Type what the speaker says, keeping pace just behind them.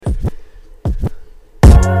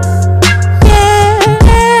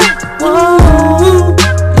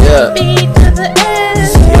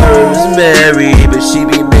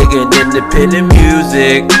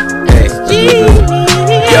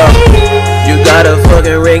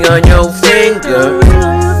ring on your finger.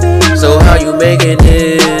 So how you making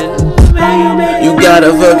it? You got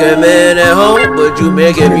a fucking man at home, but you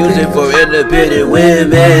making music for independent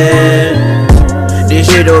women. This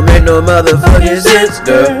shit don't make no motherfucking sense,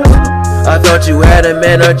 girl. I thought you had a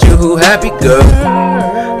man, aren't you who happy, girl?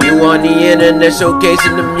 You on the internet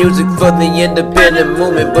showcasing the music for the independent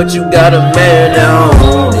movement, but you got a man at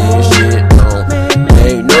home. This shit don't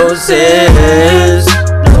make no sense.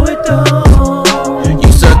 No, it don't.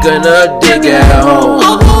 You sucking a dick at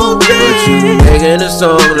home, but you making a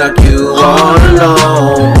song like you all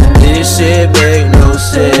alone. This shit make no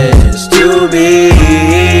sense to me.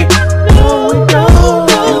 No, it don't.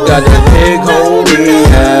 You got that big homie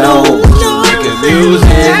at home, but you making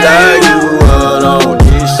music like you alone.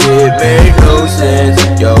 This shit make no sense.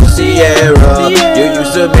 Yo, Sierra, you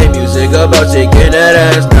used to make music about shaking that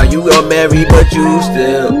ass. Now you got married, but you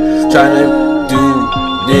still tryna do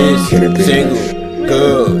this single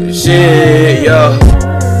girl shit, yo.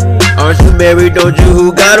 Aren't you married, don't you,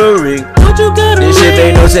 who got a ring? This shit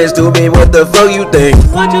make no sense to me, what the fuck you think?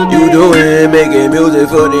 You doing, making music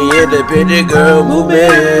for the independent girl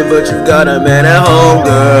movement, but you got a man at home,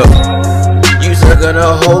 girl. You sucking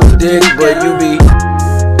a whole dick, but you be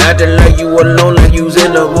acting like you alone, like you's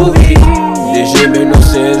in a movie. This shit make no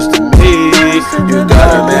sense to me. You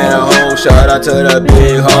got a man at home, shout out to the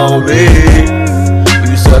big homie.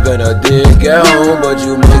 Sucking a dick at home, but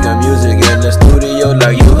you making music in the studio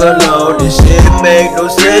like you alone. This shit make no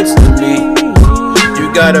sense to me.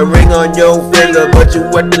 You got a ring on your finger, but you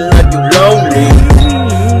acting like you lonely.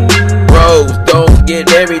 Bros, don't get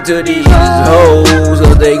married to these hoes,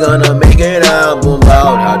 cause they gonna make an album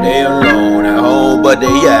about how they alone at home, but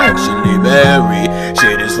they actually married.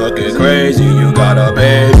 Shit is fucking crazy, you got a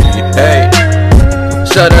baby. Hey,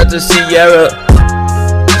 shout out to Sierra.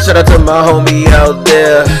 Shout out to my homie out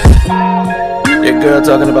there. That girl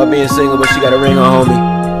talking about being single, but she got a ring on,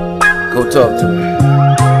 homie. Go talk to her.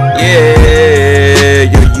 Yeah,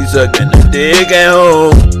 you sucking the dick at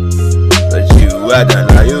home, but you acting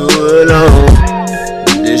like you alone.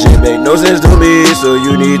 This shit make no sense to me, so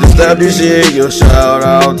you need to stop this shit. Yo, shout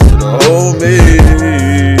out to the homie.